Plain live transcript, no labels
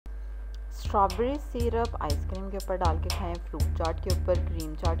Strawberry syrup ice cream के ऊपर डाल के खाएं, फ्रूट चाट के ऊपर,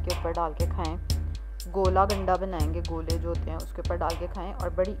 क्रीम चाट के ऊपर डाल के खाएं, गोला गंडा बनाएंगे, गोले जो होते हैं उसके ऊपर डाल के खाएं और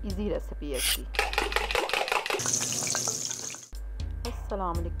बड़ी इजी रेसिपी है इसकी।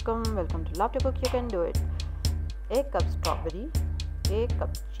 अस्सलाम-ओ-अलैकुम, welcome to love to cook, you can do it. 1 cup strawberry, 1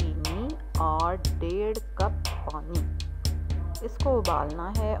 cup चीनी और 1.5 कप पानी, इसको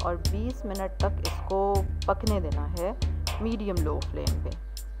उबालना है और 20 मिनट तक इसको पकने देना है मीडियम लो फ्लेम पे।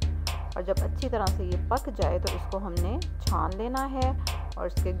 और जब अच्छी तरह से ये पक जाए तो इसको हमने छान लेना है और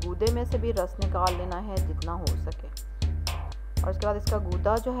इसके गूदे में से भी रस निकाल लेना है जितना हो सके। और उसके बाद इसका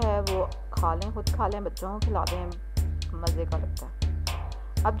गूदा जो है वो खा लें, खुद खा लें, बच्चों को खिला दें, मज़े का लगता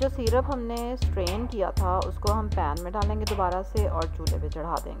है। अब जो सिरप हमने स्ट्रेन किया था उसको हम पैन में डालेंगे दोबारा से और चूल्हे पे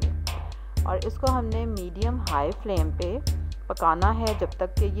चढ़ा देंगे और इसको हमने मीडियम हाई फ्लेम पे पकाना है जब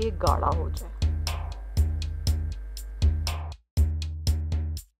तक कि ये गाढ़ा हो जाए।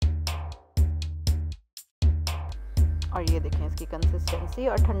 और ये देखें इसकी कंसिस्टेंसी,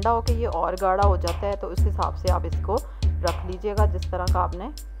 और ठंडा होके ये और गाढ़ा हो जाता है तो उस हिसाब से आप इसको रख लीजिएगा जिस तरह का आपने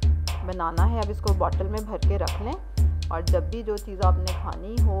बनाना है। अब इसको बॉटल में भर के रख लें और जब भी जो चीज़ आपने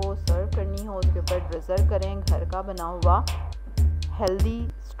खानी हो, सर्व करनी हो, उसके ऊपर ड्रिजर करें घर का बना हुआ हेल्दी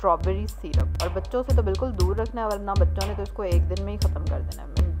स्ट्रॉबेरी सिरप। और बच्चों से तो बिल्कुल दूर रखना है वरना बच्चों ने तो इसको एक दिन में ही ख़त्म कर देना है,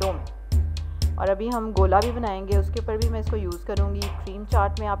 मिनटों में। और अभी हम गोला भी बनाएंगे, उसके ऊपर भी मैं इसको यूज़ करूँगी। क्रीम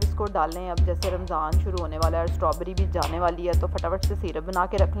चाट में आप इसको डालें, अब जैसे रमज़ान शुरू होने वाला है और स्ट्रॉबेरी भी जाने वाली है तो फटाफट से सिरप बना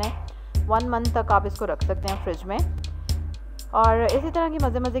के रख लें। 1 मंथ तक आप इसको रख सकते हैं फ्रिज में। और इसी तरह की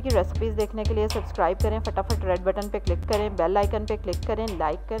मज़े की रेसिपीज़ देखने के लिए सब्सक्राइब करें, फटाफट रेड बटन पे क्लिक करें, बेल आइकन पे क्लिक करें,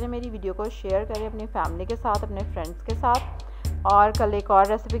 लाइक करें, मेरी वीडियो को शेयर करें अपनी फैमिली के साथ, अपने फ्रेंड्स के साथ। और कल एक और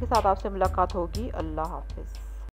रेसिपी के साथ आपसे मुलाकात होगी। अल्लाह हाफिज़।